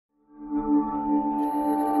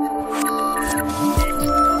Hello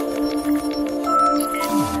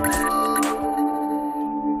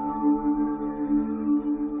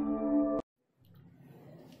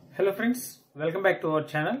friends, welcome back to our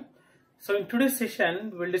channel. So in today's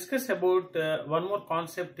session we'll discuss about one more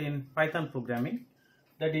concept in Python programming,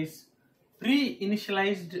 that is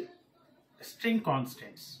pre-initialized string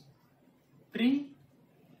constants.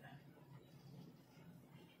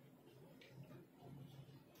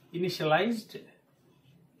 Pre-initialized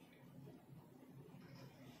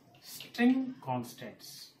string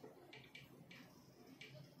constants.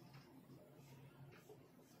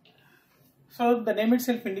 So the name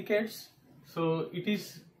itself indicates, so it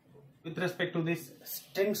is with respect to this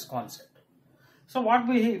strings concept. So what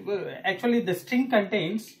we actually, the string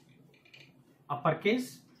contains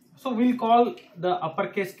uppercase, so we'll call the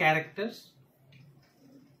uppercase characters,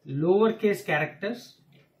 lowercase characters,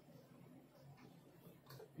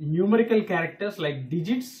 numerical characters like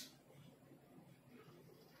digits,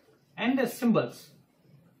 and symbols.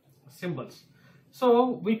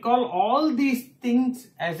 So we call all these things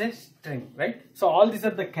as a string, right? So all these are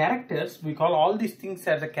the characters. We call all these things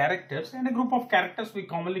as a characters, and a group of characters we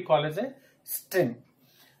commonly call as a string.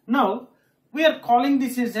 Now we are calling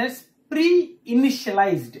this as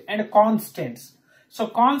pre-initialized and constants. So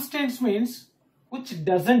constants means which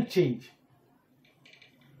doesn't change.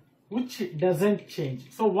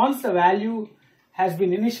 So once the value has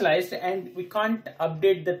been initialized and we can't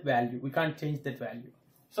update that value, we can't change that value.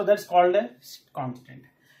 So that's called a constant.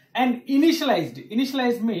 And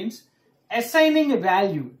initialized means assigning a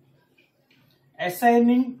value.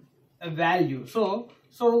 So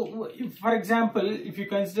if, for example, if you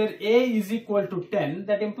consider a is equal to 10,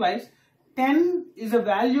 that implies 10 is a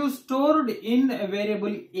value stored in a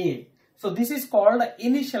variable a. So this is called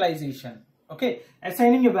initialization. Okay,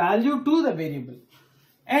 assigning a value to the variable.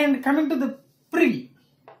 And coming to the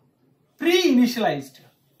pre-initialized,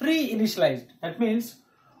 that means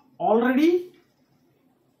already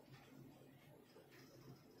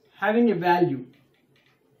having a value.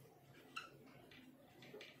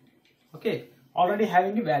 Okay, already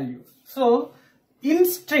having a value. So in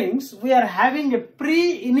strings we are having a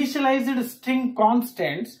pre-initialized string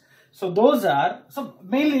constants. So those are, so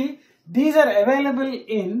mainly these are available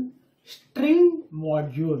in string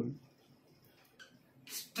module.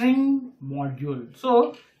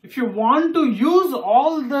 So if you want to use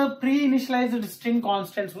all the pre-initialized string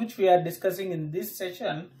constants which we are discussing in this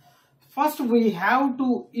session, first we have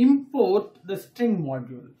to import the string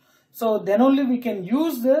module. So then only we can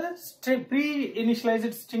use the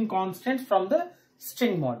pre-initialized string constants from the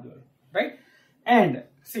string module, right? And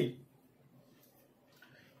see,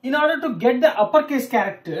 in order to get the uppercase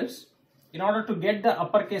characters, I'll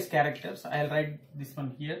write this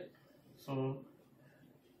one here. So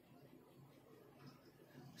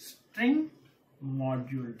string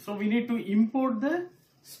module. So we need to import the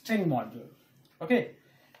string module. Okay.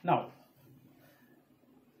 Now,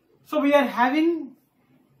 so we have to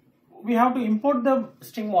import the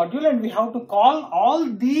string module, and we have to call all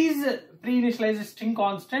these pre-initialized string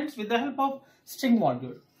constants with the help of string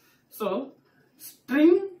module. So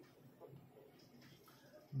string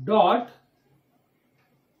dot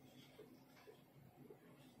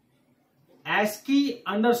ASCII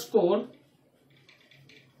underscore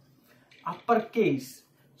uppercase.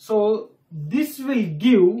 So this will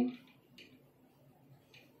give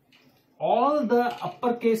all the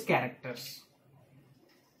uppercase characters.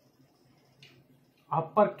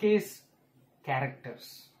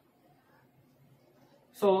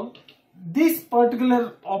 So this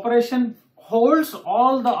particular operation holds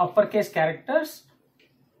all the uppercase characters,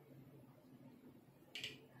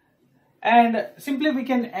 and simply we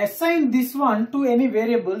can assign this one to any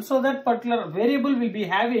variable, so that particular variable will be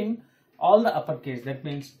having all the uppercase. That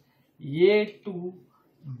means A to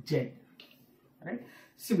Z, right?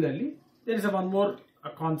 Similarly, there is one more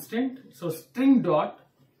constant. So string dot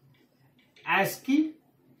ASCII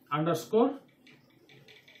underscore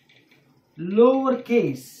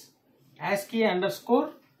lowercase, ASCII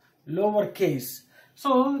underscore lowercase.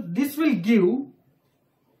 So this will give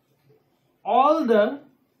all the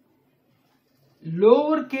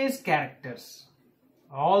lowercase characters,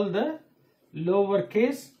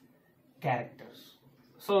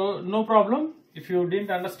 So no problem if you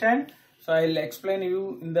didn't understand. So I'll explain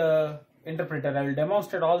you in the interpreter. I will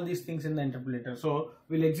demonstrate all these things in the interpreter. So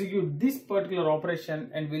we'll execute this particular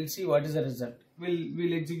operation and we'll see what is the result.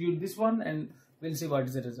 We'll execute this one and we'll see what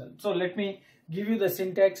is the result. So let me give you the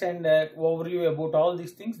syntax and overview about all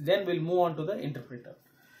these things. Then we'll move on to the interpreter.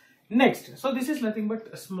 Next, so this is nothing but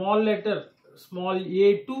a small letter, small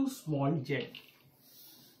a to small z,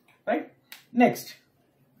 right? Next,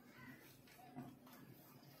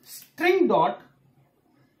 string dot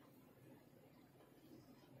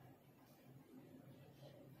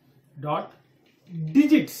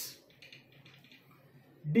digits.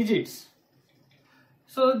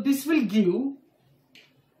 So this will give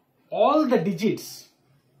all the digits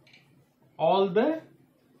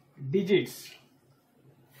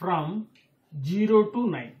from 0 to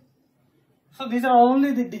 9. So these are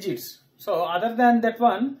only the digits. So other than that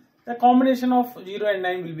one, the combination of 0 and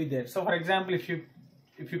 9 will be there. So for example, if you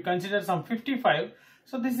consider some 55,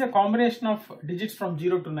 so this is a combination of digits from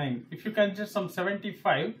 0 to 9. If you consider some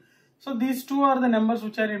 75, so these two are the numbers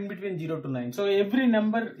which are in between 0 to 9. So every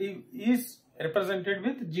number is represented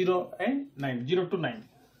with 0 and 9, 0 to 9.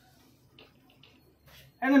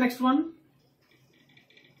 And the next one,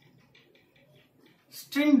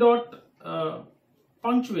 string dot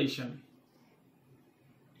punctuation.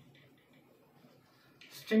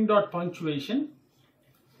 String dot punctuation.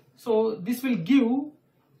 So this will give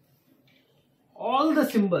all the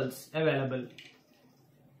symbols available.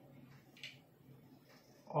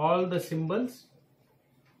 All the symbols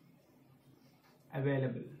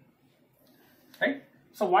available. Right?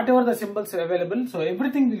 So whatever the symbols are available, so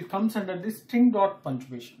everything will comes under this string dot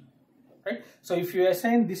punctuation. Right? So if you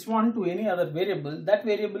assign this one to any other variable, that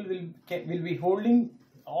variable will be holding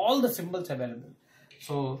all the symbols available.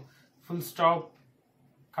 So full stop,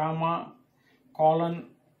 comma, colon,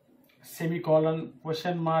 semicolon,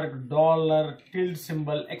 question mark, dollar, tilde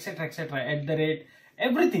symbol, etc., etc., at the rate,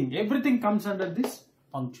 everything comes under this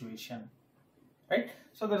punctuation. Right?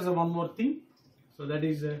 So there is one more thing. So that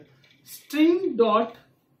is a string dot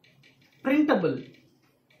printable.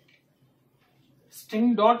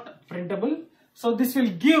 String dot printable. So this will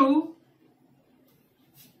give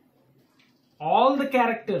all the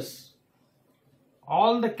characters. So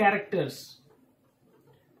all the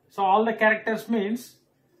characters means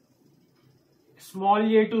small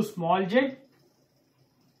a to small z,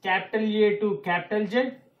 capital A to capital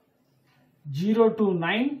Z, 0 to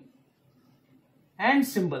 9, and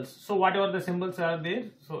symbols. So whatever the symbols are there,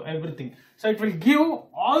 so everything. So it will give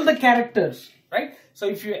all the characters, right? So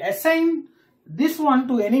if you assign this one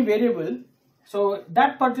to any variable, so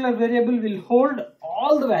that particular variable will hold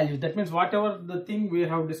all the values. That means whatever the thing we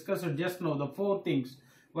have discussed just now, the four things.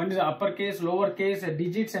 One is uppercase, lowercase,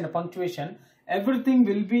 digits, and a punctuation. Everything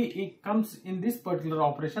will be, it comes in this particular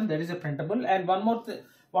operation, that is a printable. And one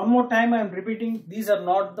more time I am repeating, these are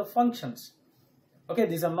not the functions. Okay,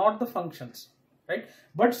 these are not the functions, right?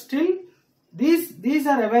 But still these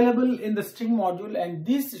are available in the string module, and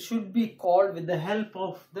this should be called with the help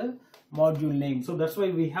of the module name. So that's why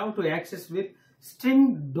we have to access with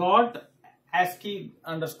string dot ASCII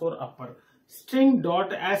underscore upper, string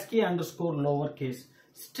dot ASCII underscore lowercase,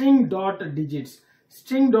 string dot digits,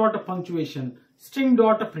 string dot punctuation, string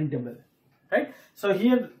dot printable, right? So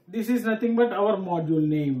here this is nothing but our module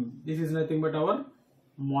name. This is nothing but our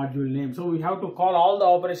module name. So we have to call all the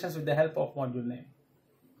operations with the help of module name,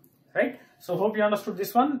 right? So hope you understood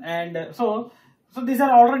this one. And so these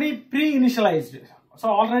are already pre-initialized. So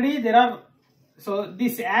already there are, so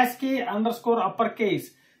this ASCII underscore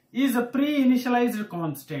uppercase is a pre-initialized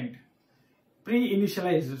constant.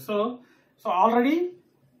 Pre-initialized. So already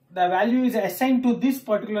the value is assigned to this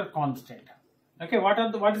particular constant. Okay, what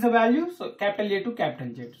is the value? So capital A to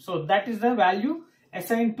capital Z. So that is the value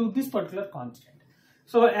assigned to this particular constant.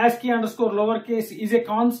 So ASCII underscore lowercase is a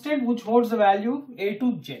constant which holds the value A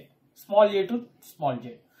to J, small a to small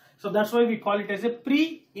j. So that's why we call it as a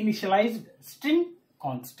pre-initialized string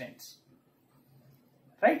constants,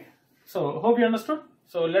 right? So hope you understood.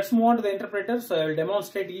 So let's move on to the interpreter. So I will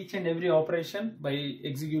demonstrate each and every operation by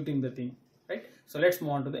executing the thing, right? So let's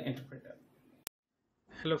move on to the interpreter.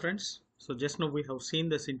 Hello friends. So just now we have seen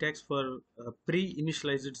the syntax for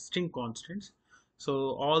pre-initialized string constants.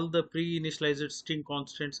 So all the pre-initialized string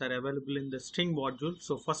constants are available in the string module.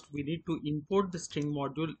 So first we need to import the string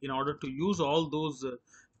module in order to use all those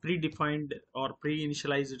predefined or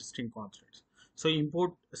pre-initialized string constants. So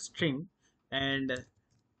import string, and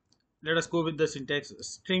let us go with the syntax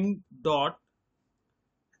string dot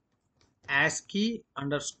ASCII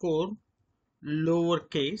underscore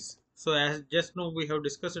lowercase. So as just now we have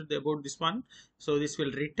discussed about this one, so this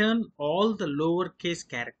will return all the lowercase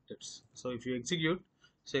characters. So if you execute,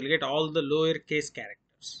 so you'll get all the lowercase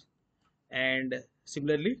characters. And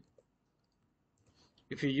similarly,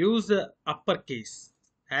 if you use the uppercase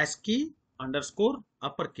ASCII underscore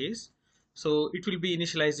uppercase, so it will be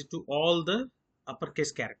initialized to all the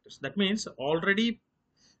uppercase characters. That means already,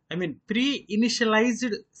 I mean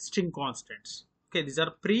pre-initialized string constants. Okay, these are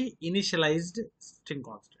pre-initialized string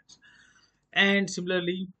constants. And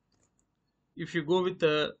similarly, if you go with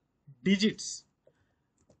the digits,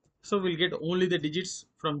 So we'll get only the digits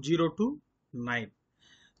from 0 to 9.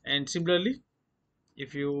 And similarly,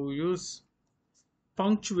 if you use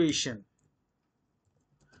punctuation,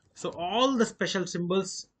 so all the special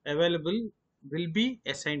symbols available will be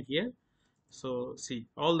assigned here. So see,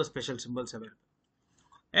 all the special symbols available.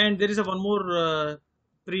 And there is a one more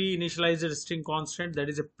pre-initialized string constant, that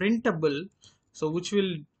is a printable, so which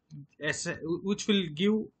will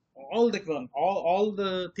give all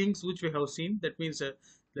the things which we have seen. That means the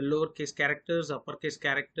lowercase characters, uppercase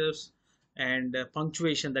characters, and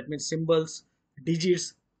punctuation, that means symbols,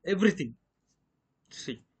 digits, everything.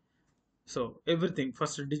 See, so everything,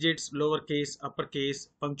 first digits, lowercase, uppercase,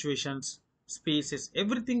 punctuations, spaces,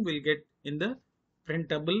 everything will get in the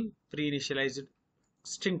printable pre-initialized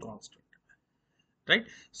string constant, right?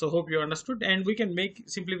 So hope you understood, and we can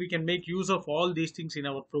make use of all these things in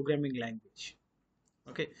our programming language.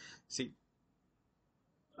 Okay, see,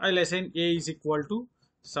 I'll assign a is equal to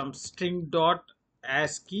some string dot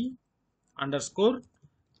ASCII underscore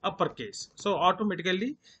uppercase. So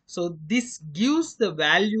automatically, so this gives the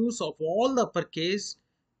values of all the uppercase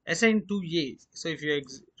assigned to a. So if you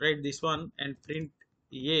write this one and print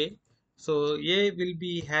a, so a will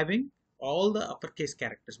be having all the uppercase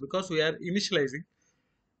characters, because we are initializing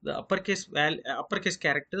the uppercase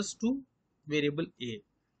characters to variable a,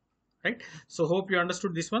 right? So hope you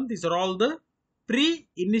understood this one. These are all the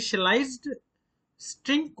pre-initialized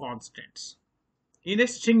string constants in a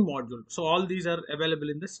string module. So all these are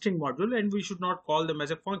available in the string module, and we should not call them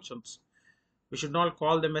as a functions. We should not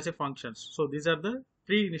call them as a functions. So these are the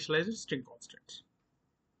pre-initialized string constants,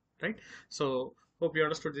 right? So hope you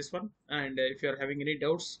understood this one, and if you are having any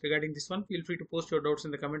doubts regarding this one, feel free to post your doubts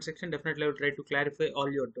in the comment section. Definitely I will try to clarify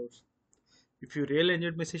all your doubts. If you really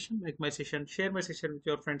enjoyed my session, like my session, share my session with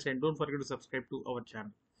your friends, and don't forget to subscribe to our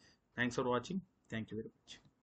channel. Thanks for watching. Thank you very much.